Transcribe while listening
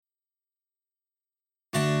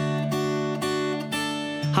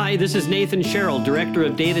Hi, this is Nathan Sherrill, Director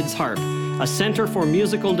of David's Harp, a Center for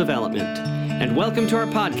Musical Development, and welcome to our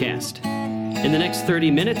podcast. In the next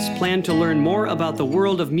 30 minutes, plan to learn more about the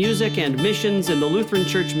world of music and missions in the Lutheran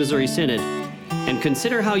Church Missouri Synod, and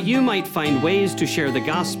consider how you might find ways to share the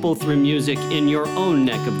gospel through music in your own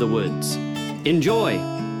neck of the woods. Enjoy!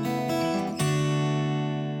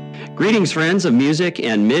 Greetings, friends of music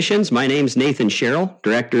and missions. My name's Nathan Sherrill,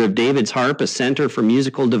 Director of David's Harp, a Center for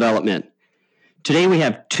Musical Development. Today we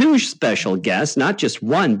have two special guests, not just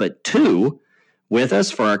one, but two, with us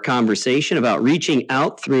for our conversation about reaching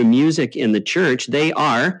out through music in the church. They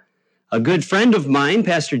are a good friend of mine,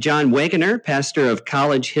 Pastor John Wegener, pastor of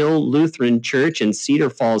College Hill Lutheran Church in Cedar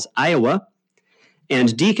Falls, Iowa,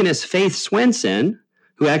 and Deaconess Faith Swenson,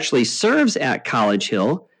 who actually serves at College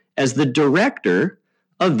Hill as the director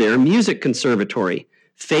of their music conservatory.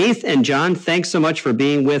 Faith and John, thanks so much for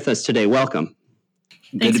being with us today. Welcome.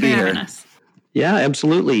 Good to be here. Us. Yeah,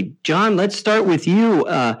 absolutely. John, let's start with you.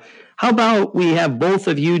 How about we have both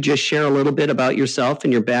of you just share a little bit about yourself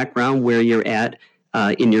and your background, where you're at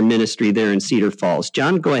in your ministry there in Cedar Falls.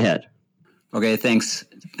 John, go ahead. Okay, thanks.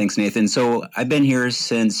 Thanks, Nathan. So I've been here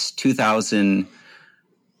since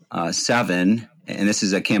 2007, and this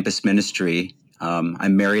is a campus ministry.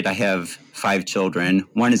 I'm married. I have 5 children.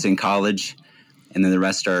 One is in college, and then the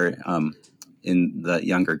rest are in the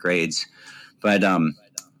younger grades. But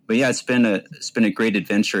yeah, it's been a great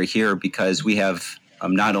adventure here because we have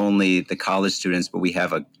not only the college students, but we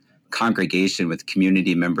have a congregation with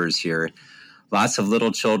community members here. Lots of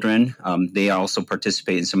little children. They also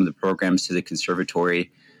participate in some of the programs to the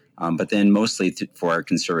conservatory. But then mostly for our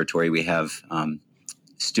conservatory, we have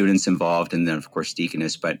students involved, and then of course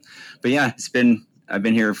deaconess. But yeah, I've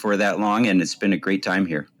been here for that long, and it's been a great time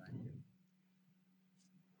here.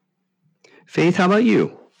 Faith, how about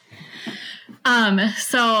you?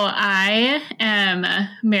 So I am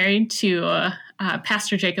married to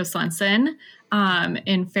Pastor Jacob Swenson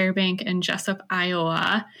in Fairbank and Jessup,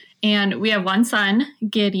 Iowa. And we have one son,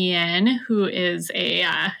 Gideon, who is a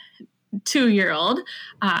 2-year-old.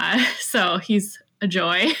 So he's a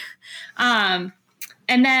joy.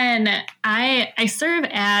 And then I serve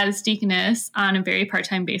as deaconess on a very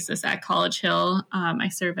part-time basis at College Hill. I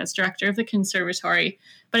serve as director of the conservatory,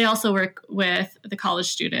 but I also work with the college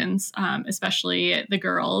students, especially the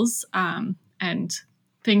girls, and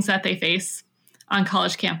things that they face on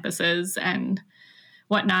college campuses and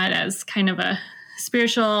whatnot, as kind of a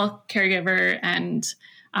spiritual caregiver and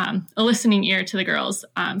a listening ear to the girls.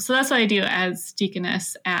 So that's what I do as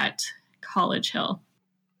deaconess at College Hill.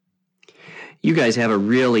 You guys have a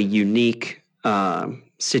really unique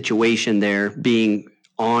situation there, being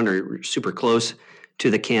on or super close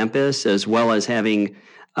to the campus, as well as having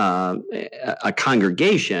a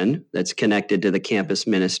congregation that's connected to the campus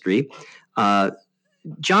ministry.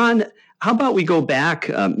 John, how about we go back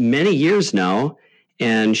many years now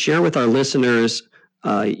and share with our listeners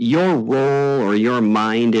your role or your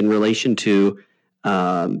mind in relation to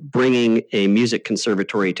bringing a music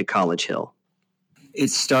conservatory to College Hill? It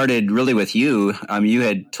started really with you. You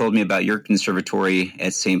had told me about your conservatory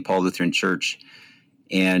at St. Paul Lutheran Church,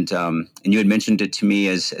 and you had mentioned it to me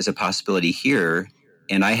as a possibility here.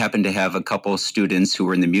 And I happened to have a couple students who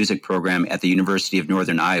were in the music program at the University of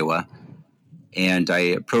Northern Iowa. And I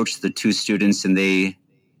approached the 2 students, and they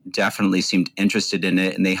definitely seemed interested in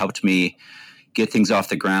it, and they helped me get things off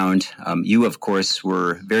the ground. You, of course,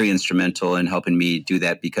 were very instrumental in helping me do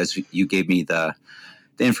that because you gave me the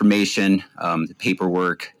information, the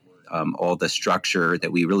paperwork, all the structure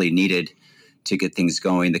that we really needed to get things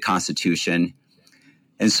going, the Constitution.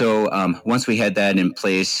 And so once we had that in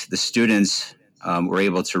place, the students were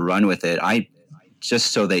able to run with it.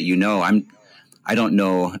 Just so that you know, I don't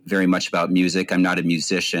know very much about music. I'm not a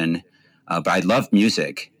musician, but I love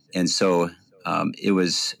music. And so it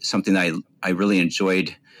was something that I really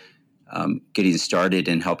enjoyed getting started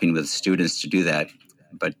and helping with students to do that.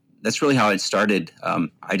 But that's really how it started.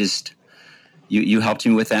 You helped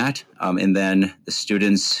me with that. And then the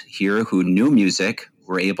students here who knew music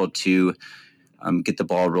were able to get the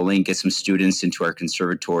ball rolling, get some students into our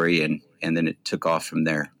conservatory, and then it took off from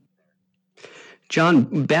there.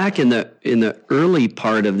 John, back in the early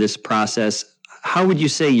part of this process, how would you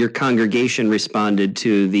say your congregation responded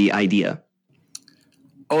to the idea?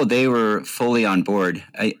 Oh, they were fully on board.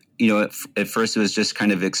 At first it was just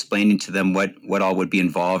kind of explaining to them what all would be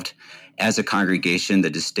involved as a congregation, the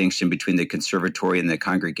distinction between the conservatory and the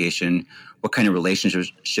congregation, what kind of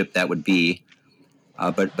relationship that would be.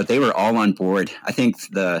 But they were all on board. I think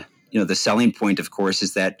the selling point, of course,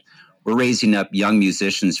 is that we're raising up young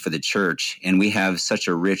musicians for the church, and we have such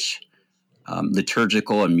a rich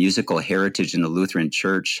liturgical and musical heritage in the Lutheran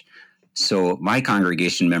Church. So my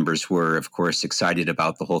congregation members were, of course, excited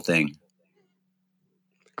about the whole thing.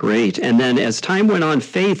 Great. And then as time went on,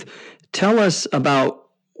 Faith, tell us about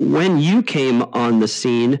when you came on the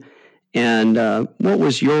scene and what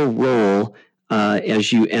was your role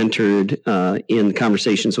as you entered in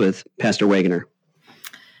conversations with Pastor Wagoner?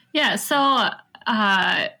 Yeah, so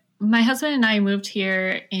my husband and I moved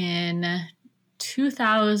here in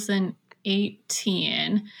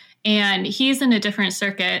 2018, and he's in a different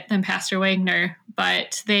circuit than Pastor Wagoner,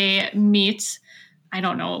 but they meet, I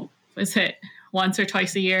don't know, was it once or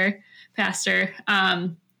twice a year, Pastor?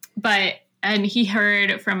 And he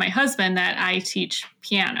heard from my husband that I teach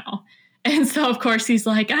piano. And so, of course, he's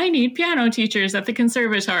like, I need piano teachers at the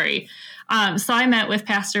conservatory. So I met with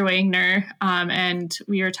Pastor Wagoner, and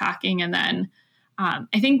we were talking. And then I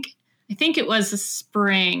think it was the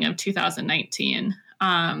spring of 2019.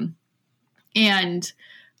 And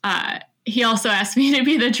he also asked me to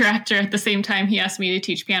be the director at the same time he asked me to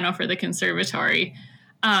teach piano for the conservatory.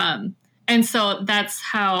 And so that's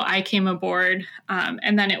how I came aboard.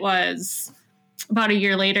 And then it was about a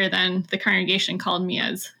year later, then the congregation called me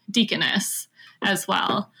as deaconess as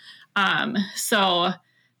well. So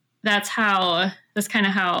that's kind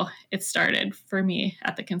of how it started for me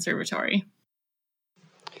at the conservatory.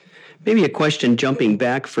 Maybe a question jumping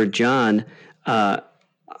back for John. How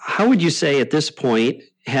would you say at this point,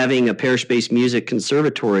 having a parish-based music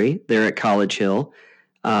conservatory there at College Hill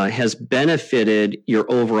has benefited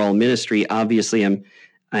your overall ministry? Obviously,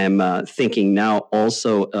 I'm thinking now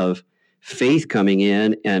also of Faith coming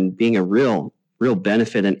in and being a real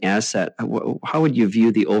benefit and asset. How would you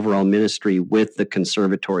view the overall ministry with the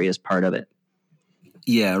conservatory as part of it?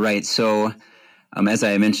 Yeah, right. So as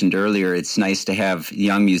I mentioned earlier, it's nice to have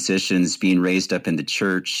young musicians being raised up in the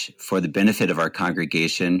church for the benefit of our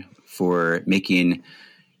congregation, for making,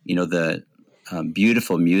 the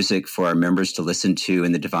beautiful music for our members to listen to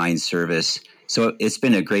in the divine service. So it's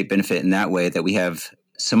been a great benefit in that way that we have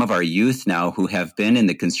some of our youth now who have been in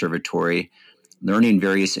the conservatory learning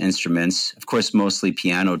various instruments, of course, mostly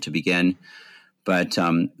piano to begin, but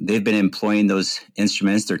they've been employing those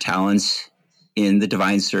instruments, their talents, in the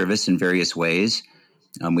divine service in various ways.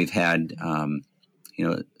 We've had,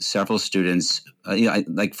 several students,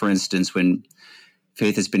 like for instance, when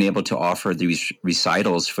Faith has been able to offer these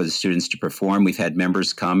recitals for the students to perform, we've had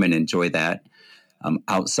members come and enjoy that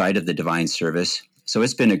outside of the divine service. So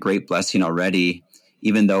it's been a great blessing already,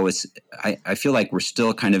 even though I feel like we're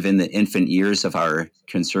still kind of in the infant years of our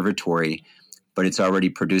conservatory, but it's already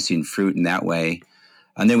producing fruit in that way.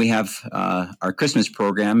 And then we have our Christmas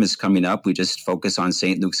program is coming up. We just focus on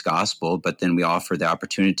St. Luke's Gospel, but then we offer the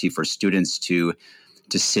opportunity for students to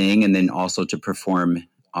sing and then also to perform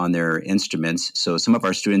on their instruments. So some of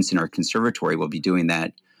our students in our conservatory will be doing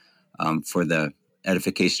that for the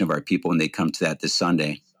edification of our people when they come to that this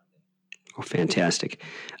Sunday. Oh, fantastic.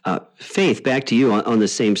 Faith, back to you on the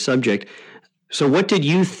same subject. So what did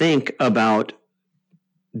you think about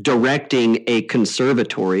directing a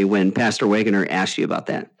conservatory when Pastor Wagoner asked you about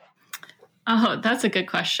that? Oh, that's a good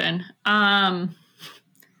question. Well,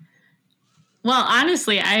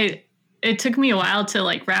 honestly, it took me a while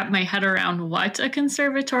to wrap my head around what a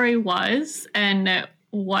conservatory was and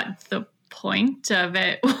what the point of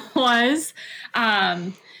it was.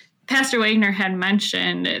 Pastor Wagoner had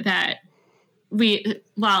mentioned that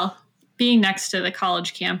being next to the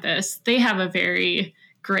college campus, they have a very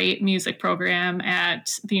great music program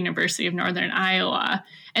at the University of Northern Iowa,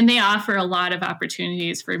 and they offer a lot of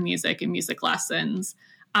opportunities for music and music lessons.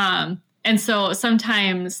 And so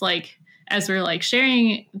sometimes, as we're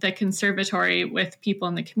sharing the conservatory with people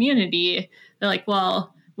in the community, they're like,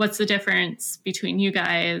 well, what's the difference between you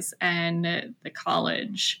guys and the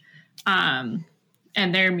college and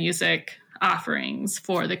their music offerings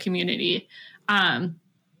for the community? And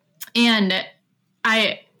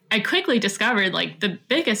I quickly discovered the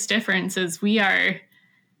biggest difference is we are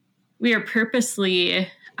purposely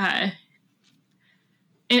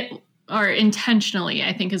intentionally,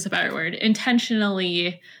 I think is a better word,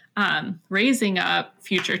 intentionally raising up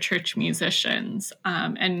future church musicians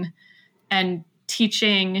and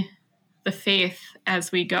teaching the faith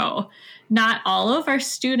as we go. Not all of our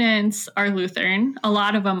students are Lutheran. A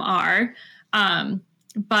lot of them are,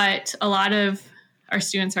 but a lot of our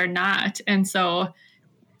students are not. And so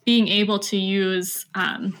being able to use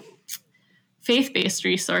faith-based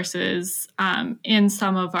resources in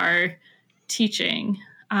some of our teaching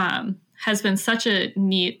has been such a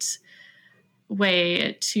neat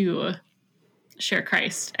way to share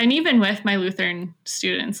Christ. And even with my Lutheran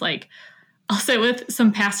students, a I'll sit with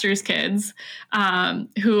some pastors' kids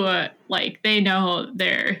who they know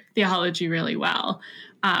their theology really well,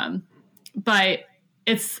 but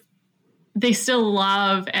they still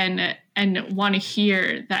love and want to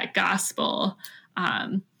hear that gospel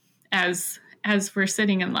as we're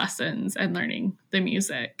sitting in lessons and learning the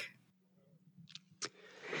music.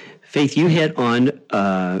 Faith, you hit on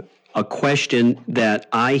a question that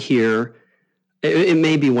I hear. It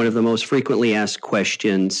may be one of the most frequently asked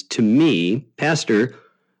questions to me. Pastor,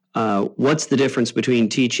 what's the difference between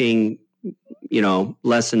teaching,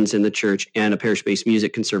 lessons in the church and a parish-based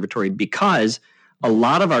music conservatory? Because a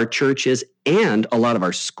lot of our churches and a lot of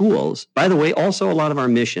our schools, by the way, also a lot of our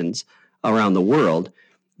missions around the world,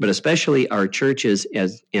 but especially our churches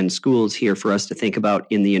and schools here for us to think about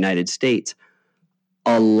in the United States,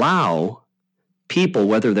 allow people,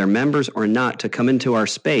 whether they're members or not, to come into our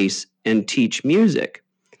space and teach music.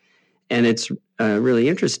 And it's really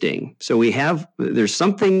interesting. So there's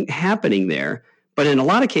something happening there, but in a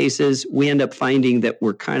lot of cases, we end up finding that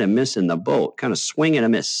we're kind of missing the boat, kind of swing and a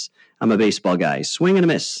miss. I'm a baseball guy, swing and a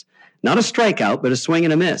miss. Not a strikeout, but a swing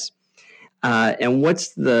and a miss. And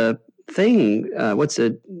what's the thing? What's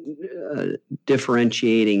a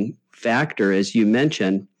differentiating factor, as you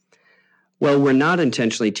mentioned? Well, we're not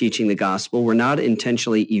intentionally teaching the gospel. We're not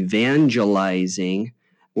intentionally evangelizing.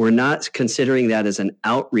 We're not considering that as an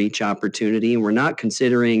outreach opportunity. We're not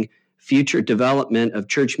considering future development of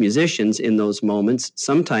church musicians in those moments.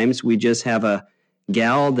 Sometimes we just have a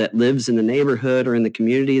gal that lives in the neighborhood or in the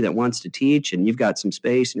community that wants to teach, and you've got some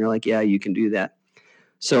space, and you're like, yeah, you can do that.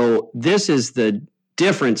 So this is the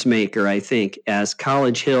difference maker, I think, as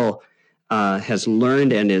College Hill has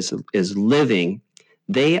learned and is living.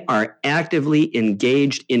 They are actively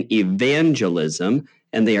engaged in evangelism,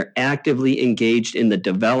 and they are actively engaged in the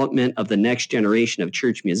development of the next generation of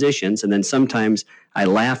church musicians. And then sometimes I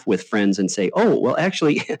laugh with friends and say, oh, well,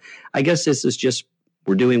 actually, I guess this is just,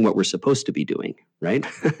 we're doing what we're supposed to be doing, right?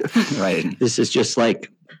 Right. This is just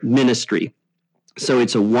like ministry. So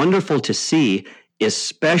it's wonderful to see,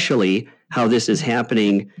 especially how this is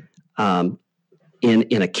happening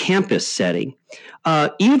in a campus setting.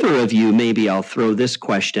 Either of you, maybe I'll throw this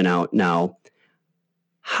question out now.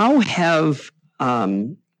 How have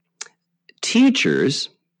teachers,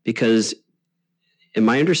 because in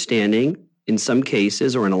my understanding, in some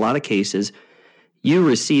cases or in a lot of cases, you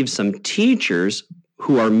receive some teachers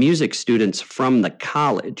who are music students from the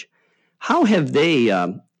college. How have they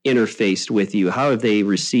interfaced with you? How have they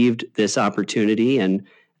received this opportunity? And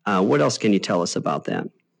what else can you tell us about that?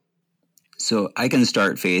 So I can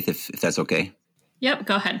start, Faith, if that's okay. Yep,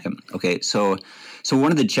 go ahead. Okay, so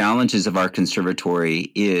one of the challenges of our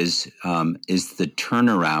conservatory is the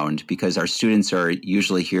turnaround, because our students are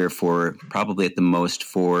usually here for probably at the most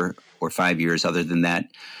 4 or 5 years. Other than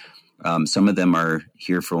that, some of them are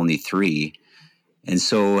here for only 3. And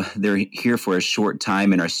so they're here for a short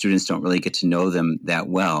time, and our students don't really get to know them that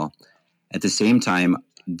well. At the same time,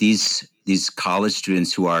 these college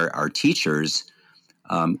students who are our teachers,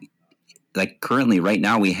 like currently right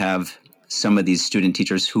now we have some of these student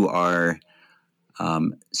teachers who are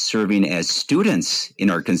serving as students in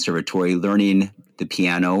our conservatory, learning the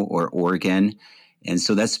piano or organ. And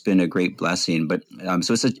so that's been a great blessing. But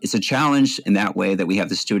so it's a challenge in that way that we have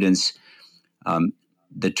the students,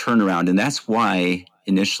 the turnaround. And that's why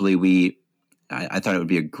initially I thought it would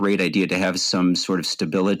be a great idea to have some sort of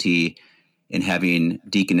stability in having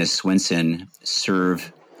Deaconess Swinson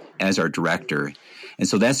serve as our director. And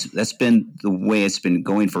so that's been the way it's been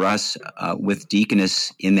going for us with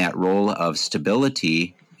Deaconess in that role of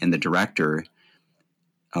stability and the director.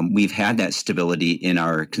 We've had that stability in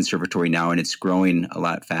our conservatory now, and it's growing a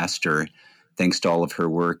lot faster thanks to all of her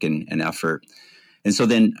work and effort. And so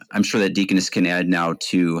then I'm sure that Deaconess can add now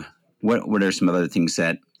to what are some other things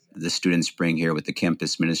that the students bring here with the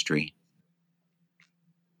campus ministry.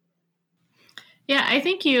 Yeah, I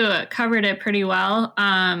think you covered it pretty well.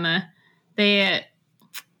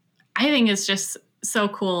 I think it's just so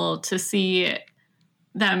cool to see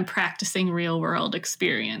them practicing real world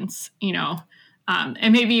experience,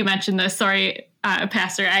 and maybe you mentioned this, sorry,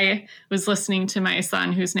 Pastor, I was listening to my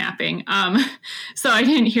son who's napping. So I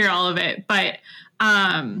didn't hear all of it, but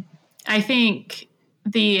I think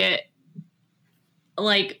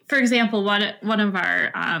for example, one of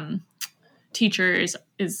our teachers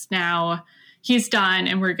is now, he's done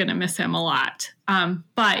and we're going to miss him a lot.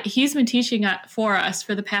 But he's been teaching for us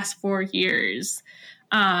for the past 4 years.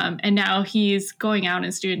 And now he's going out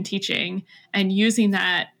and student teaching and using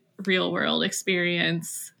that real world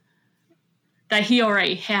experience that he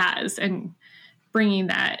already has and bringing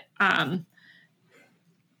that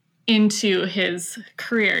into his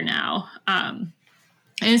career now. And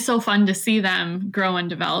it's so fun to see them grow and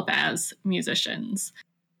develop as musicians.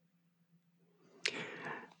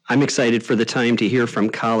 I'm excited for the time to hear from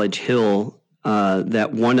College Hill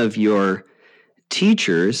that one of your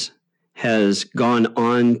teachers has gone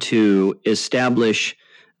on to establish,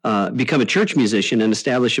 become a church musician and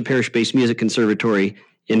establish a parish-based music conservatory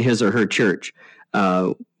in his or her church.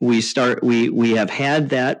 We have had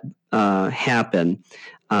that happen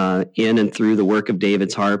in and through the work of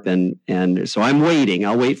David's Harp, and so I'm waiting.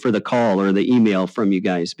 I'll wait for the call or the email from you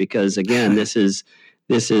guys, because again, this is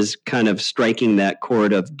kind of striking that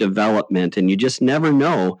chord of development, and you just never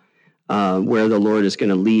know where the Lord is going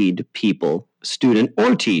to lead people, student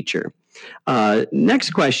or teacher.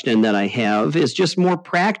 Next question that I have is just more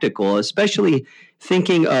practical, especially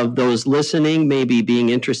thinking of those listening, maybe being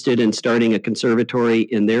interested in starting a conservatory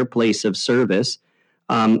in their place of service.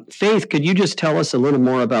 Faith, could you just tell us a little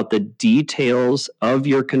more about the details of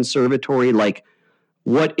your conservatory, like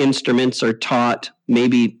what instruments are taught?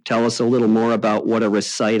 Maybe tell us a little more about what a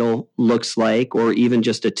recital looks like, or even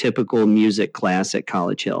just a typical music class at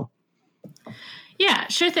College Hill. Yeah,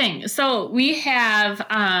 sure thing. So we have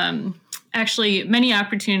actually many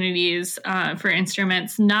opportunities for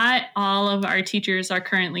instruments. Not all of our teachers are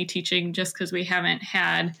currently teaching just because we haven't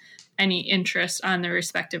had any interest on their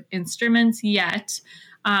respective instruments yet.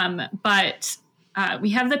 But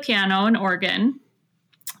we have the piano and organ,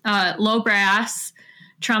 low brass,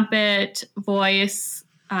 trumpet, voice,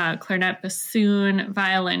 clarinet, bassoon,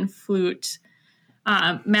 violin, flute,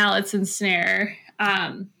 mallets, and snare,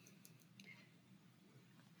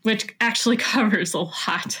 which actually covers a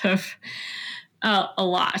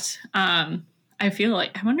lot. I feel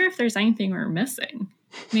like, I wonder if there's anything we're missing.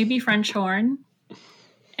 Maybe French horn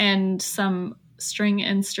and some string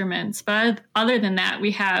instruments. But other than that,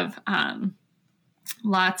 we have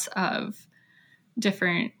lots of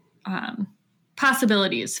different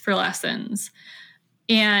possibilities for lessons.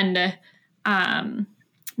 And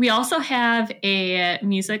we also have a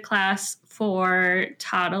music class for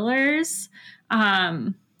toddlers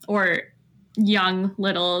or young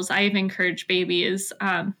littles. I've encouraged babies.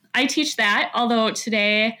 I teach that, although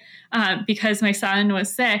today, because my son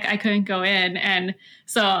was sick, I couldn't go in. And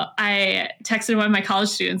so I texted one of my college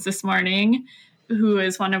students this morning, who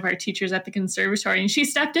is one of our teachers at the conservatory, and she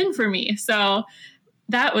stepped in for me. So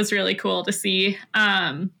that was really cool to see.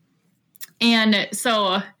 And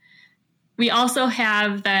so we also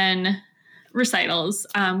have then recitals,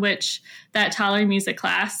 which that toddler music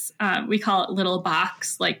class, we call it Little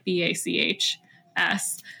Bachs, like BACHS,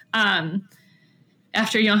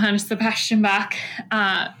 after Johann Sebastian Bach.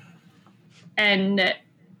 And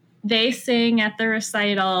they sing at the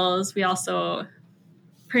recitals. We also,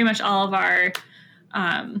 pretty much all of our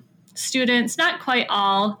students, not quite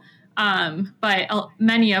all, but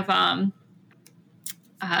many of them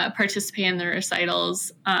participate in the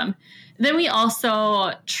recitals. Then we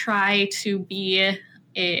also try to be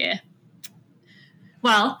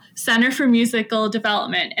Center for Musical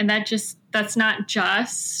Development, and that's not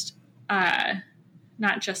just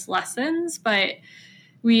lessons, but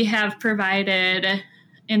we have provided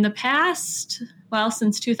in the past,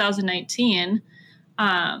 since 2019,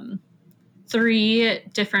 3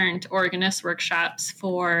 different organist workshops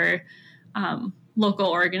for local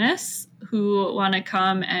organists who want to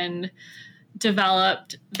come and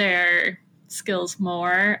develop their skills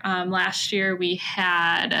more. Last year we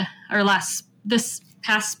had, this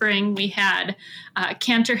past spring, we had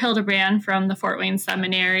Cantor Hildebrand from the Fort Wayne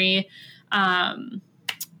Seminary.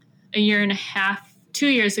 2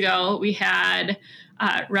 years ago, we had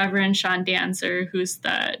Reverend Sean Danzer, who's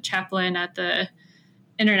the chaplain at the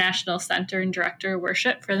International Center and Director of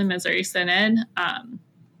Worship for the Missouri Synod.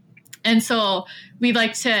 And so we'd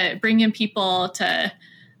like to bring in people to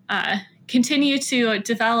continue to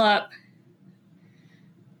develop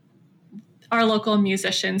our local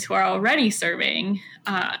musicians who are already serving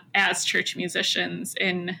as church musicians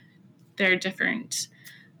in their different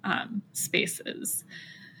spaces.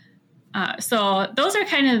 So those are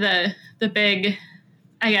kind of the big,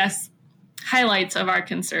 I guess, highlights of our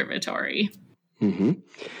conservatory. Mm-hmm.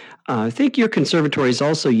 I think your conservatory is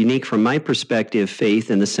also unique from my perspective, Faith,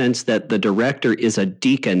 in the sense that the director is a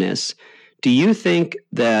deaconess. Do you think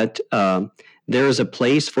that there is a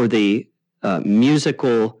place for the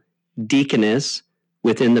musical deaconess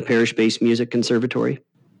within the parish-based music conservatory?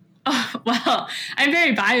 Oh, well, I'm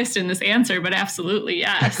very biased in this answer, but absolutely,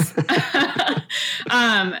 yes.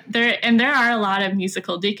 There are a lot of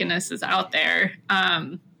musical deaconesses out there.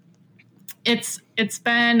 It's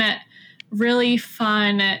been really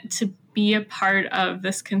fun to be a part of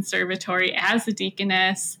this conservatory as a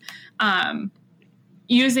deaconess,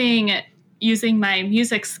 using my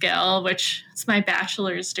music skill, which is my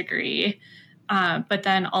bachelor's degree, but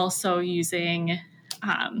then also using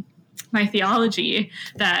my theology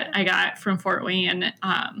that I got from Fort Wayne,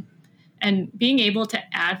 and being able to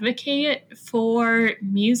advocate for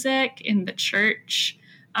music in the church.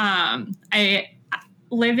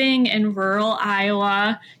 Living in rural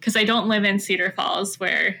Iowa, because I don't live in Cedar Falls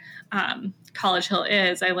where College Hill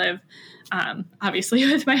is. I live obviously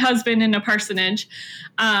with my husband in a parsonage.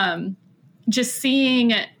 Just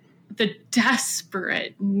seeing the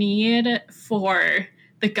desperate need for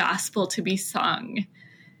the gospel to be sung,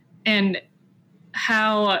 and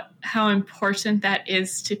how important that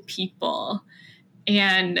is to people,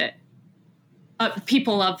 and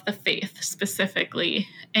people of the faith specifically.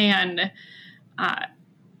 And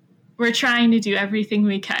we're trying to do everything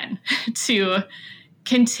we can to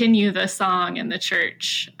continue the song in the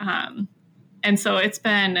church. And so it's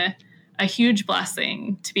been a huge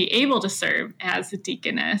blessing to be able to serve as a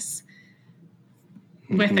deaconess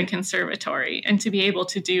with the conservatory, and to be able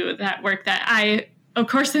to do that work that I, of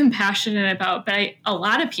course, am passionate about, but a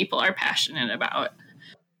lot of people are passionate about.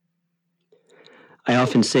 I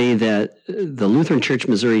often say that the Lutheran Church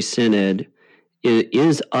Missouri Synod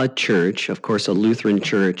is a church, of course, a Lutheran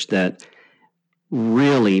church that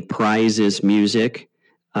really prizes music,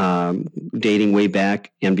 dating way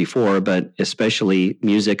back and before, but especially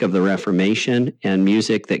music of the Reformation and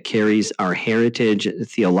music that carries our heritage,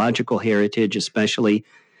 theological heritage, especially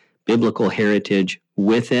biblical heritage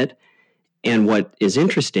with it. And what is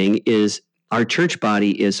interesting is our church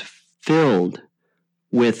body is filled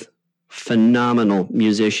with phenomenal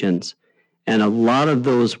musicians. And a lot of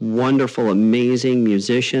those wonderful, amazing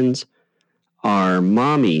musicians are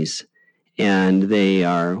mommies, and they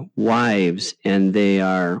are wives, and they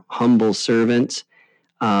are humble servants.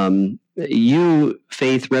 You,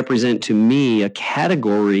 Faith, represent to me a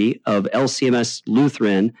category of LCMS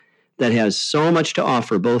Lutheran that has so much to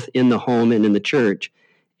offer, both in the home and in the church.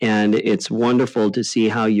 And it's wonderful to see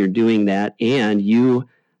how you're doing that. And you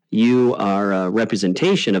are a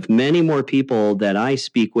representation of many more people that I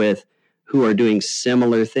speak with who are doing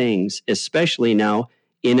similar things, especially now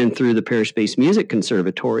in and through the Parish-Based Music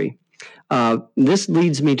Conservatory. This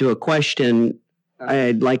leads me to a question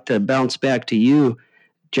I'd like to bounce back to you,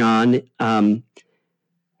 John.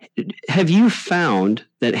 Have you found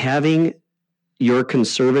that having your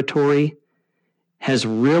conservatory has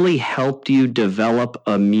really helped you develop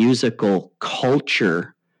a musical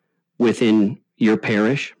culture within your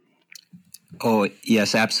parish? Oh,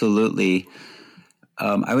 yes, absolutely.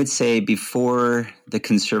 I would say before the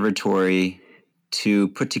conservatory, to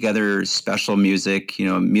put together special music,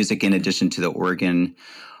 music in addition to the organ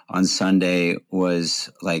on Sunday was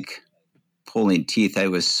like pulling teeth. It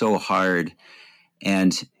was so hard.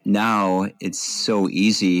 And now it's so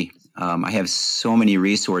easy. I have so many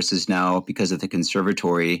resources now because of the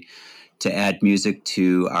conservatory to add music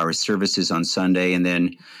to our services on Sunday, and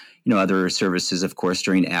then, other services, of course,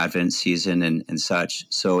 during Advent season and such.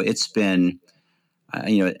 So it's been,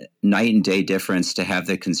 night and day difference to have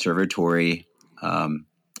the conservatory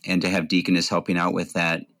and to have Deaconess helping out with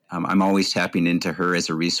that. I'm always tapping into her as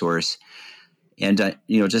a resource. And,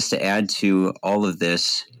 just to add to all of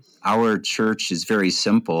this, our church is very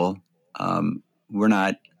simple. We're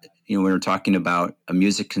not, when we're talking about a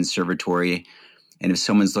music conservatory, and if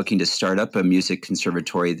someone's looking to start up a music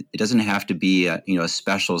conservatory, it doesn't have to be a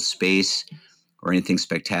special space or anything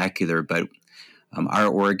spectacular, but our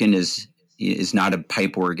organ is not a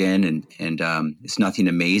pipe organ, and it's nothing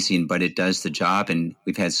amazing, but it does the job. And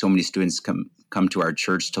we've had so many students come to our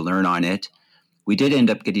church to learn on it. We did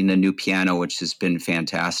end up getting a new piano, which has been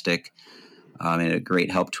fantastic, and a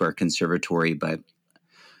great help to our conservatory. But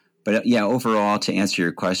yeah, overall, to answer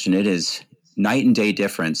your question, it is night and day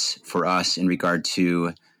difference for us in regard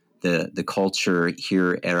to the culture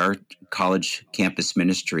here at our college campus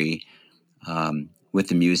ministry with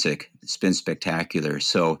the music. It's been spectacular.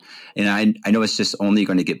 So, and I know it's just only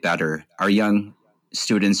going to get better. Our young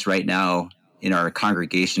students right now in our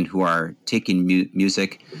congregation who are taking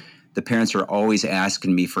music, the parents are always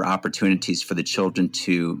asking me for opportunities for the children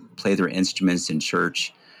to play their instruments in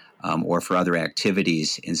church or for other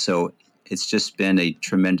activities. And so it's just been a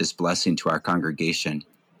tremendous blessing to our congregation.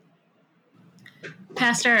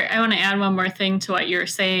 Pastor, I want to add one more thing to what you're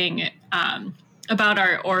saying about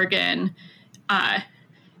our organ.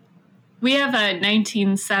 We have a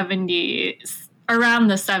 1970s, around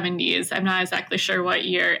the 70s, I'm not exactly sure what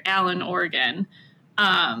year, Allen organ.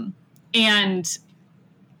 And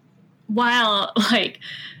while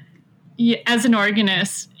as an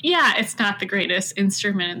organist, yeah, it's not the greatest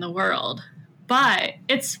instrument in the world, but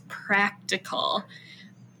it's practical.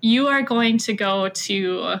 You are going to go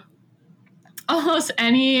to almost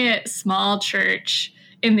any small church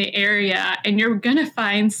in the area, and you're going to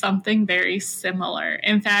find something very similar.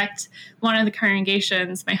 In fact, one of the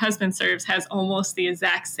congregations my husband serves has almost the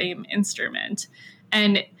exact same instrument.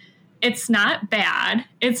 And it's not bad,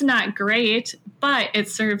 it's not great, but it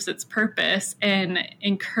serves its purpose in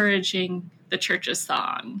encouraging the church's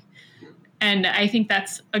song. And I think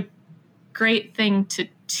that's a great thing to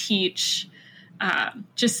teach,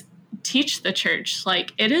 just teach the church.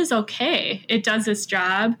 Like, it is okay. It does its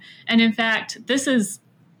job. And in fact, this is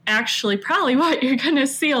actually probably what you're going to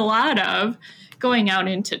see a lot of going out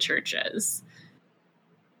into churches.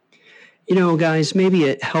 You know, guys, maybe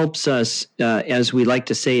it helps us, as we like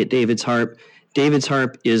to say at David's Harp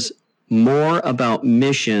is more about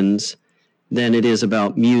missions than it is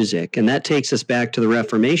about music. And that takes us back to the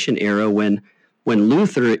Reformation era when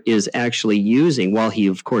Luther is actually using, while he,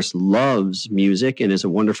 of course, loves music and is a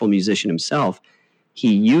wonderful musician himself,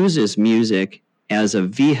 he uses music as a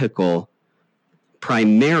vehicle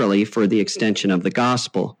primarily for the extension of the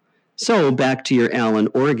gospel. So back to your Allen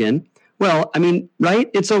organ. Well, I mean, right?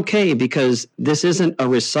 It's okay because this isn't a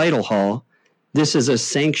recital hall. This is a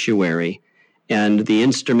sanctuary. And the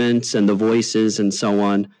instruments and the voices and so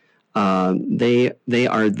on, they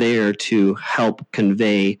are there to help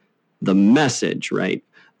convey the message, right?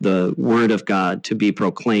 The word of God to be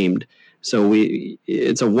proclaimed. So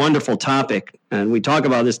it's a wonderful topic, and we talk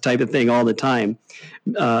about this type of thing all the time,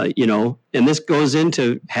 and this goes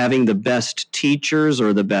into having the best teachers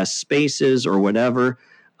or the best spaces or whatever.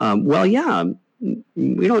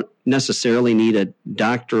 We don't necessarily need a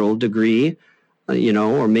doctoral degree,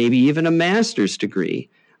 or maybe even a master's degree.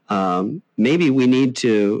 Maybe we need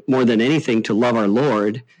to, more than anything, to love our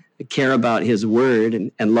Lord, care about his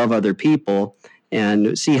word, and love other people,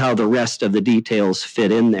 and see how the rest of the details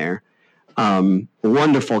fit in there.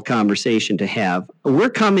 Wonderful conversation to have. We're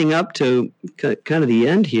coming up to kind of the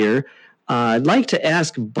end here. I'd like to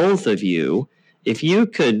ask both of you, if you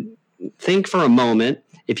could think for a moment,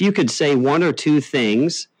 if you could say one or two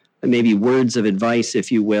things, maybe words of advice,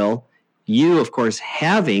 if you will. You, of course,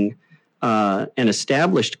 having an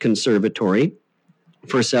established conservatory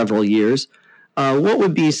for several years, what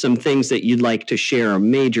would be some things that you'd like to share, or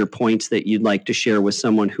major points that you'd like to share with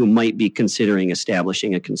someone who might be considering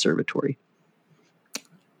establishing a conservatory?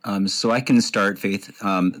 So I can start, Faith.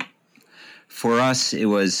 For us, it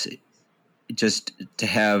was just to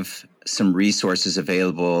have some resources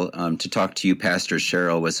available. To talk to you, Pastor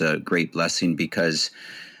Cheryl, was a great blessing because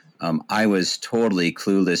I was totally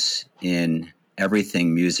clueless in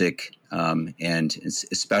everything music, and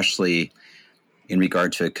especially in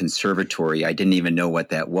regard to a conservatory. I didn't even know what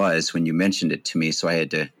that was when you mentioned it to me, so I had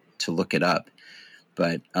to look it up.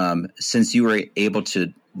 But since you were able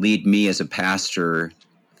to lead me as a pastor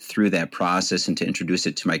through that process and to introduce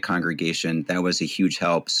it to my congregation, that was a huge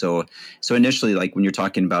help. So initially, like when you're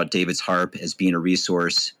talking about David's Harp as being a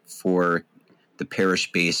resource for the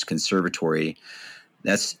parish-based conservatory,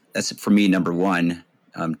 that's for me number one,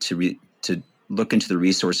 to look into the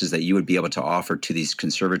resources that you would be able to offer to these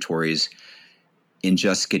conservatories in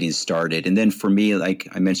just getting started. And then for me, like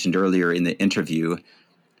I mentioned earlier in the interview,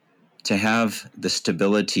 to have the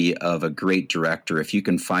stability of a great director. If you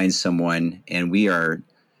can find someone, and we are,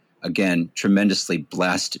 again, tremendously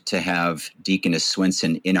blessed to have Deaconess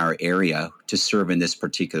Swenson in our area to serve in this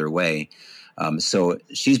particular way. So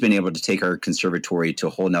she's been able to take our conservatory to a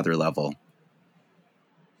whole nother level.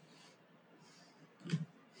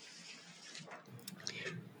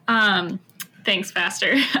 Thanks,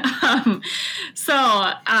 Pastor. So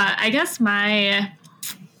I guess my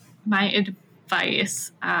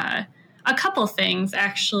advice, a couple things,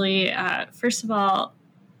 actually. First of all,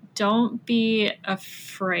 don't be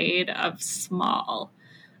afraid of small.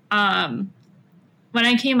 When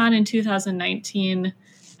I came on in 2019,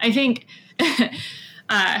 I think,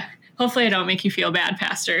 hopefully I don't make you feel bad,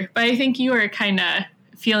 Pastor, but I think you were kind of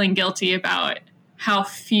feeling guilty about how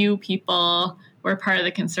few people were part of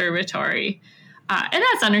the conservatory. And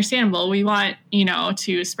that's understandable. We want,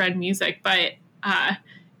 to spread music, but I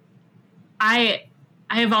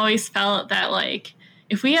have always felt that, like,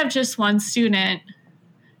 if we have just one student,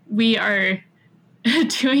 we are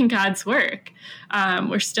doing God's work.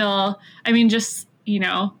 We're still, just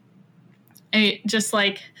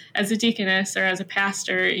like as a deaconess or as a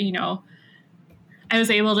pastor, I was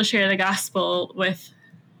able to share the gospel with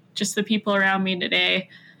just the people around me today.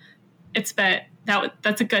 That's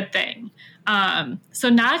a good thing. So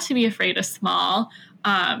not to be afraid of small.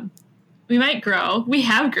 might grow. We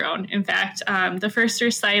have grown, in fact. The first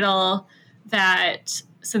recital that,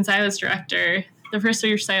 since I was director, the first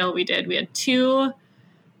recital we did, we had 2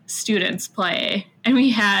 students play, and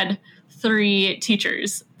we had 3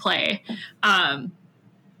 teachers play. And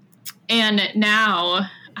now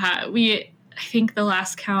I think the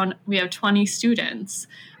last count, we have 20 students,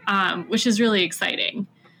 which is really exciting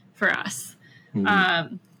for us.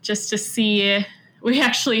 Mm-hmm. Just to see, we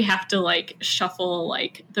actually have to like shuffle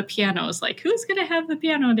like the pianos, like who's going to have the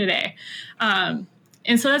piano today? And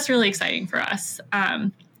so that's really exciting for us.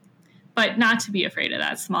 But not to be afraid of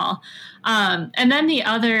that small. And then the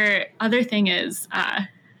other thing is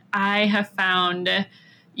I have found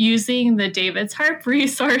using the David's Harp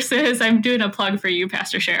resources. I'm doing a plug for you,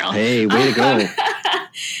 Pastor Cheryl. Hey, way to go.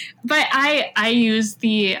 But I use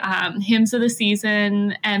the Hymns of the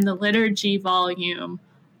Season and the Liturgy volume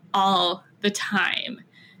all the time.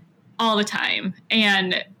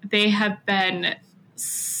 And they have been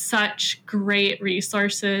such great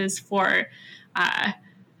resources for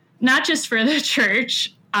not just for the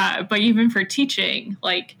church, but even for teaching,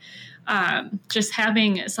 like just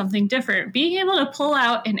having something different, being able to pull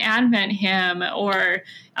out an Advent hymn or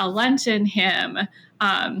a Lenten hymn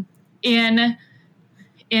in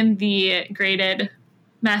the graded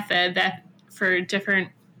method that for different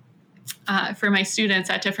for my students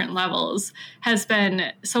at different levels has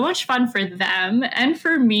been so much fun for them and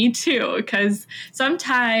for me too, because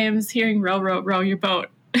sometimes hearing row, row, row your boat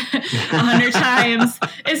 100 times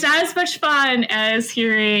is not as much fun as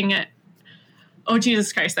hearing, oh,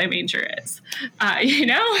 Jesus Christ, thy manger is,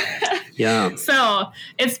 Yeah. So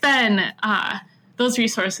it's been, those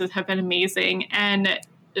resources have been amazing. And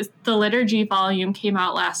the liturgy volume came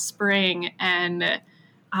out last spring, and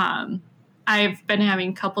I've been having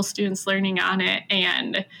a couple students learning on it,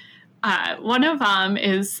 and one of them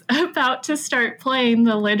is about to start playing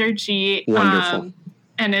the liturgy. Wonderful.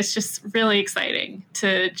 And it's just really exciting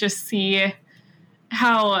to just see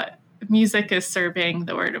how music is serving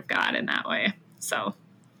the Word of God in that way. So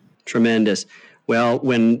tremendous. Well,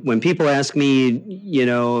 when people ask me,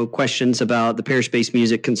 questions about the Parish-Based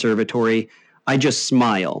Music Conservatory, I just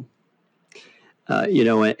smile.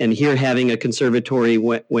 And here having a conservatory,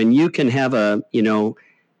 when you can have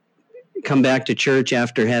come back to church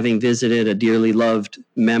after having visited a dearly loved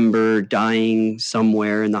member dying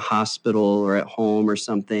somewhere in the hospital or at home or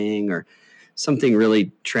something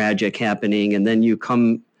really tragic happening, and then you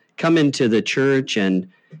come into the church and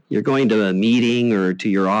you're going to a meeting or to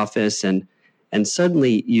your office, and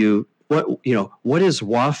suddenly what is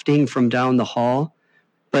wafting from down the hall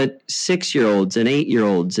but 6-year-olds and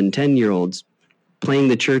 8-year-olds and 10-year-olds playing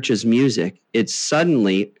the church's music. It's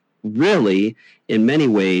suddenly really, in many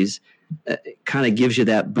ways, kind of gives you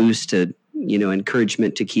that boost to,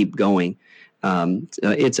 encouragement to keep going.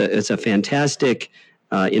 It's a fantastic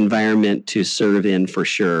environment to serve in for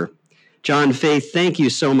sure. John, Faith, thank you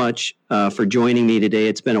so much for joining me today.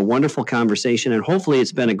 It's been a wonderful conversation, and hopefully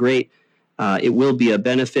it's been it will be a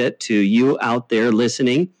benefit to you out there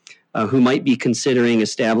listening who might be considering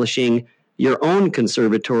establishing your own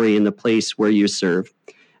conservatory in the place where you serve.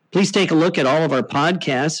 Please take a look at all of our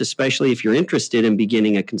podcasts, especially if you're interested in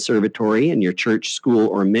beginning a conservatory in your church, school,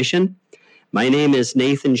 or mission. My name is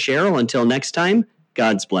Nathan Sherrill. Until next time,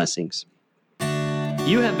 God's blessings.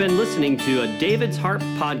 You have been listening to a David's Harp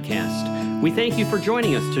podcast. We thank you for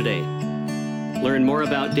joining us today. Learn more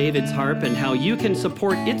about David's Harp and how you can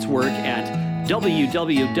support its work at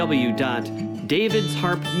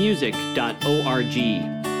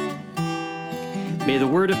www.davidsharpmusic.org. May the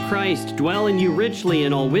word of Christ dwell in you richly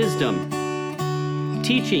in all wisdom,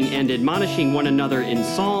 teaching and admonishing one another in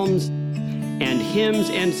psalms and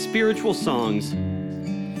hymns and spiritual songs,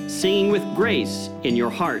 singing with grace in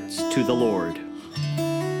your hearts to the Lord.